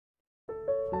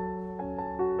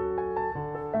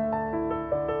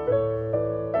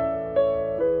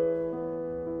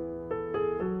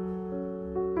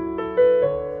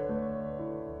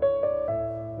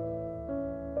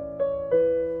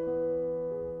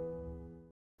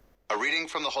reading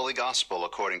from the Holy Gospel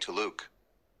according to Luke.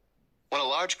 When a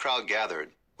large crowd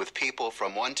gathered, with people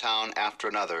from one town after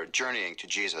another journeying to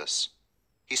Jesus,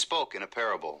 he spoke in a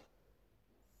parable.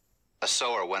 A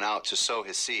sower went out to sow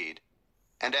his seed,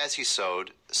 and as he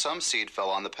sowed, some seed fell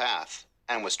on the path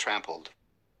and was trampled,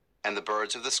 and the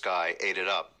birds of the sky ate it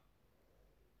up.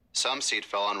 Some seed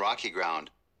fell on rocky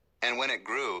ground, and when it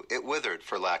grew, it withered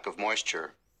for lack of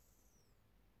moisture.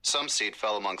 Some seed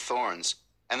fell among thorns,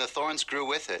 and the thorns grew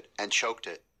with it and choked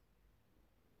it.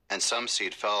 And some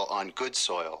seed fell on good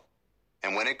soil,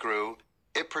 and when it grew,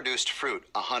 it produced fruit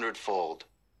 100-fold.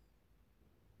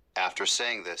 After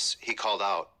saying this, he called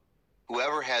out,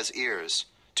 "Whoever has ears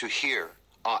to hear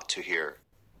ought to hear."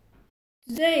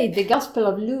 Today, the Gospel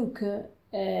of Luke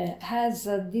has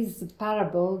this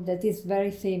parable that is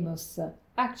very famous.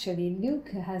 Actually,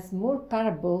 Luke has more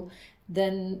parables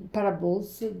than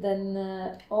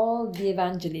all the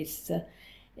evangelists.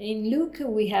 In Luke,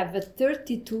 we have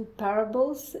 32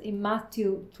 parables, in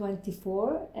Matthew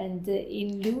 24, and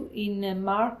in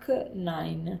Mark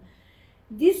 9.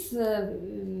 This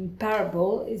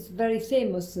parable is very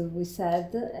famous, we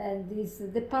said, and is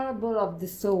the parable of the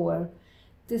sower.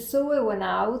 The sower went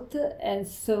out and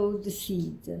sowed the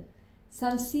seed.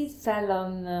 Some seed fell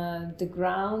on the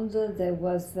ground that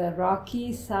was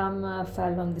rocky, some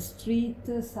fell on the street,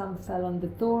 some fell on the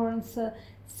thorns,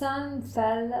 some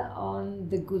fell on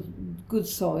the good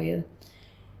soil.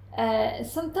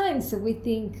 Sometimes we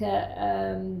think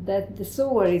that the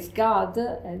sower is God,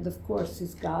 and of course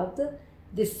is God.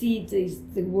 The seed is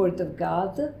the word of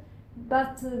God,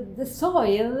 but the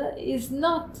soil is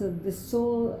not the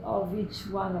soul of each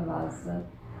one of us.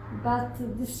 But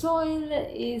the soil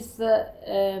is, I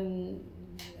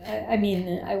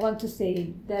want to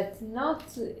say that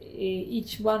not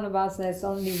each one of us has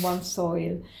only one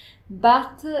soil,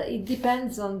 but it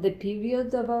depends on the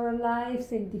period of our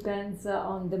life, it depends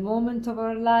on the moment of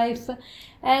our life,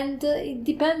 and it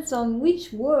depends on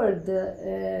which word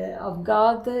of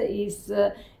God is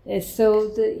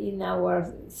sowed in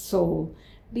our soul.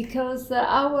 Because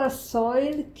our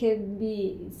soil can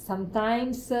be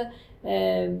sometimes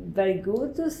very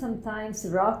good, sometimes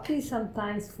rocky,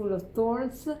 sometimes full of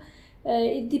thorns.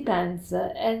 It depends,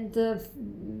 and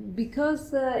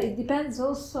because it depends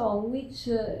also on which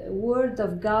word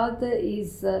of God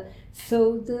is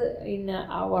sowed in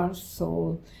our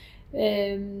soul.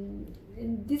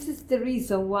 This is the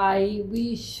reason why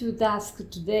we should ask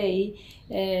today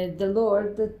the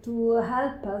Lord to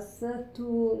help us to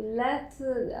let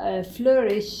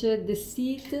flourish the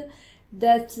seed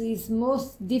that is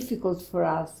most difficult for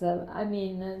us.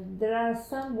 There are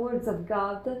some words of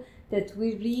God that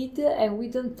we read and we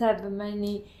don't have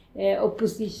many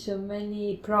opposition,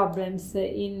 many problems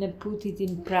in put it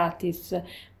in practice.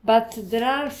 But there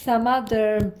are some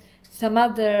other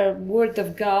word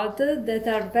of God that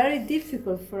are very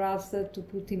difficult for us to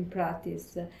put in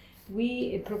practice.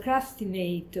 We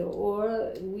procrastinate,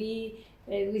 or we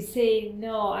say,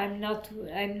 no, I'm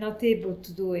not able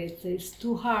to do it. It's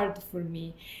too hard for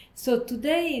me. So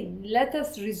today, let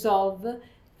us resolve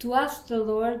to ask the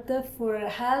Lord for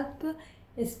help,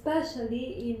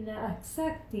 especially in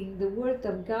accepting the word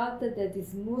of God that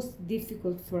is most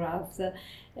difficult for us,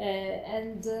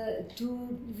 and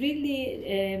to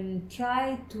really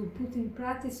try to put in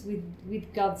practice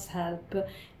with God's help,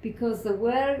 because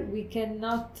where we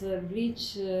cannot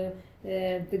reach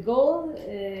the goal,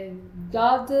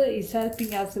 God is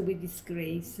helping us with His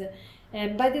grace.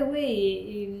 And by the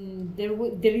way,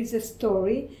 there is a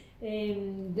story.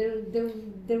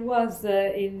 There was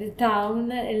in the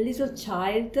town a little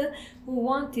child who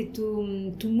wanted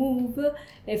to move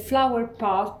a flower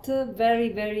pot very,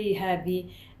 very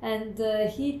heavy, and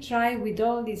he tried with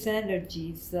all his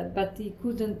energies, but he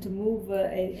couldn't move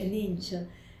an inch.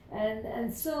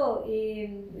 And so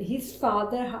his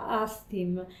father asked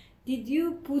him, "Did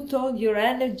you put all your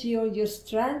energy, all your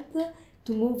strength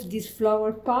to move this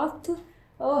flower pot?"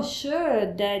 "Oh, sure,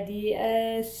 Daddy.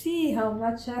 See how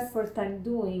much effort I'm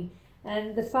doing."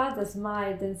 And the father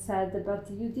smiled and said, "But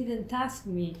you didn't ask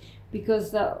me,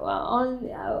 because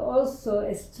also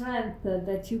a strength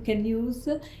that you can use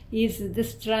is the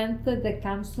strength that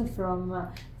comes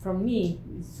from me.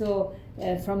 So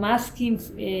from asking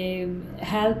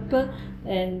help,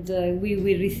 and we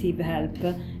will receive help.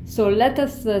 So let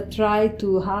us try to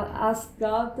ask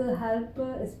God help,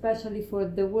 especially for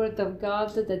the word of God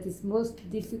that is most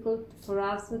difficult for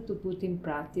us to put in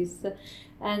practice.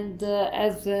 And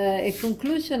as a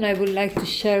conclusion, I would like to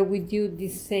share with you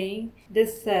this saying that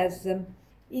says,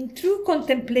 In true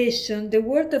contemplation, the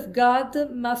Word of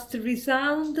God must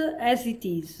resound as it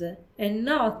is, and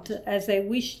not as I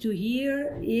wish to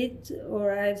hear it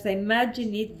or as I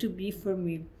imagine it to be for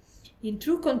me. In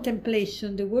true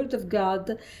contemplation, the Word of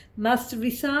God must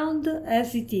resound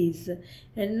as it is,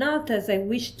 and not as I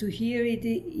wish to hear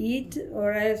it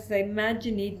or as I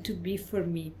imagine it to be for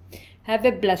me. Have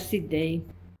a blessed day.